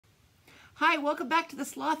Hi, welcome back to the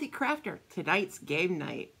Slothy Crafter. Tonight's game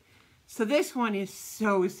night. So this one is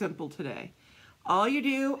so simple today. All you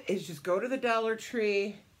do is just go to the Dollar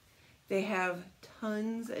Tree. They have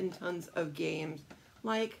tons and tons of games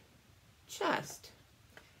like chess.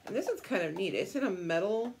 And this one's kind of neat. It's in a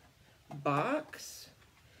metal box.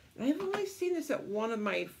 And I've only seen this at one of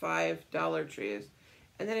my 5 Dollar Trees.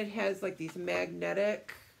 And then it has like these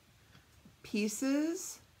magnetic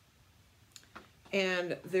pieces.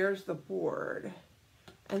 And there's the board.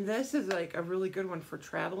 And this is like a really good one for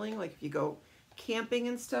traveling. Like if you go camping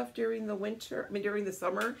and stuff during the winter, during the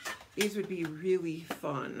summer, these would be really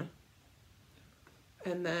fun.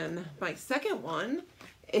 And then my second one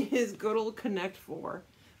is good old Connect 4.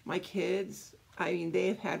 My kids,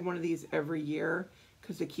 they've had one of these every year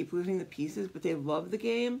because they keep losing the pieces, but they love the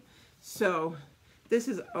game. So this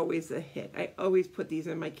is always a hit. I always put these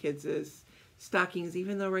in my kids' stockings,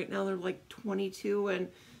 even though right now they're like 22 and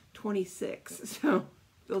 26. So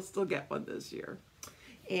they'll still get one this year.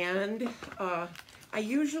 And I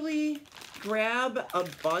usually grab a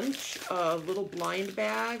bunch of little blind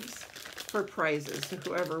bags for prizes. So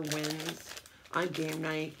whoever wins on game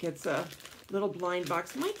night gets a little blind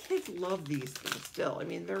box. My kids love these things still. I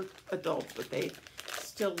mean, they're adults, but they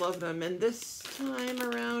still love them. And this time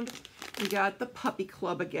around, we got the Puppy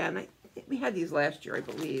Club again. We had these last year, I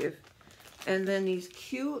believe. And then these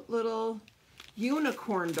cute little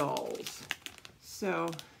unicorn dolls. So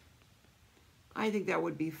I think that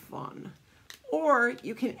would be fun. Or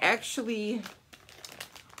you can actually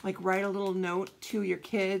like write a little note to your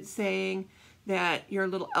kids saying that your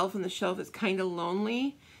little elf on the shelf is kind of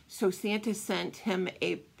lonely. So Santa sent him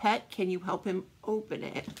a pet. Can you help him open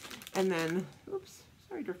it? And then, oops,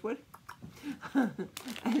 sorry, Driftwood.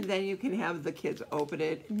 And then you can have the kids open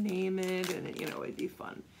it, name it, and you know, it'd be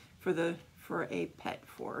fun for a pet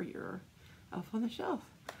for your elf on the shelf.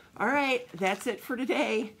 All right, that's it for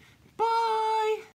today. Bye.